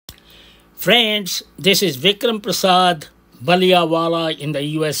Friends, this is Vikram Prasad Baliawala in the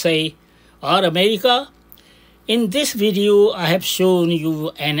USA or America. In this video, I have shown you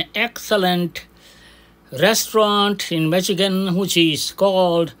an excellent restaurant in Michigan which is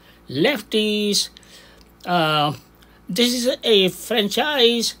called Lefty's. This is a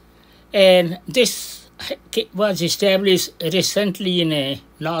franchise and this was established recently in the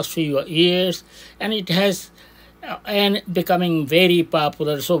last few years, and it has and becoming very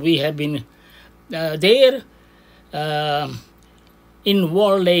popular. So we have been there in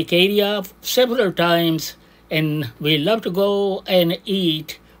Wall Lake area several times, and we love to go and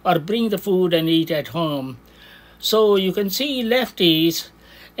eat or bring the food and eat at home. So you can see Lefty's,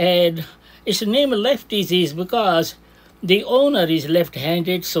 and its name Lefty's is because the owner is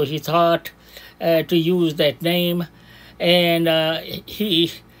left-handed, so he thought to use that name, and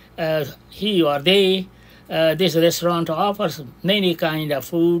he or they, this restaurant offers many kind of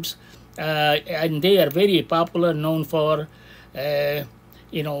foods, and they are very popular, known for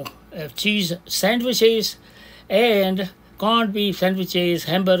cheese sandwiches and corned beef sandwiches,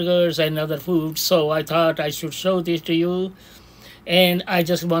 hamburgers, and other foods. So I thought I should show this to you, and I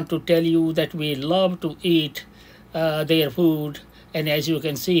just want to tell you that we love to eat their food. And as you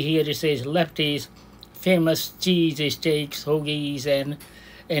can see here, it says Lefty's famous cheese steaks, hoagies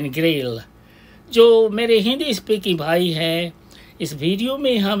and grill. जो मेरे Hindi speaking भाई हैं, इस video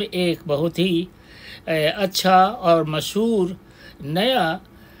में हम एक बहुत ही अच्छा और मशहूर नया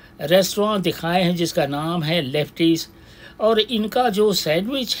रेस्टोरेंट दिखाए हैं जिसका नाम है लेफ्टीज़, और इनका जो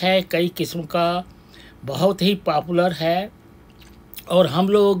सैंडविच है कई किस्म का बहुत ही पॉपुलर है, और हम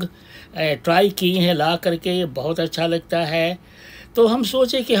लोग ट्राई किए हैं ला करके, बहुत अच्छा लगता है। तो हम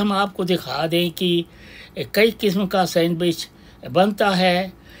सोचे कि हम आपको दिखा दें कि कई किस्म का सैंडविच बनता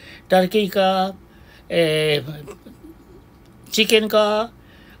है, टर्की का, चिकन का,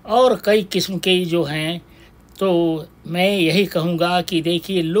 और कई किस्म के जो हैं। तो मैं यही कहूँगा कि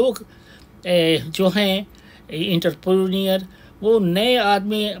देखिए, लोग जो हैं एंटरप्रेन्योर, वो नए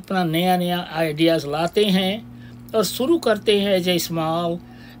आदमी अपना नया नया आइडियाज़ लाते हैं और शुरू करते हैं एज ए स्मॉल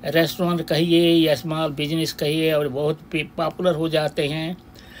रेस्टोरेंट कहिए या स्मॉल बिजनेस कहिए, और बहुत पॉपुलर हो जाते हैं।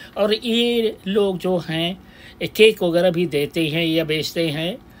 और ये लोग जो हैं केक वगैरह भी देते हैं या बेचते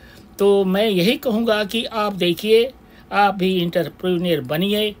हैं। तो मैं यही कहूँगा कि आप देखिए, आप भी एंटरप्रेन्योर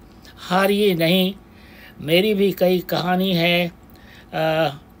बनिए, हारिए नहीं। मेरी भी कई कहानी है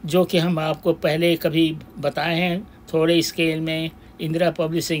जो कि हम आपको पहले कभी बताए हैं थोड़े स्केल में, इंदिरा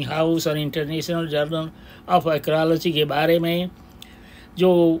पब्लिशिंग हाउस और इंटरनेशनल जर्नल ऑफ आर्कियोलॉजी के बारे में,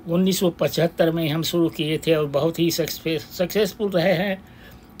 जो 1975 में हम शुरू किए थे और बहुत ही सक्सेसफुल रहे हैं।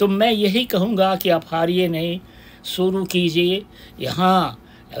 तो मैं यही कहूँगा कि आप हारिए नहीं, शुरू कीजिए। यहाँ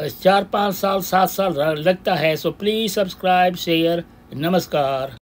 4-5 साल 7 साल लगता है। So please subscribe, share. नमस्कार।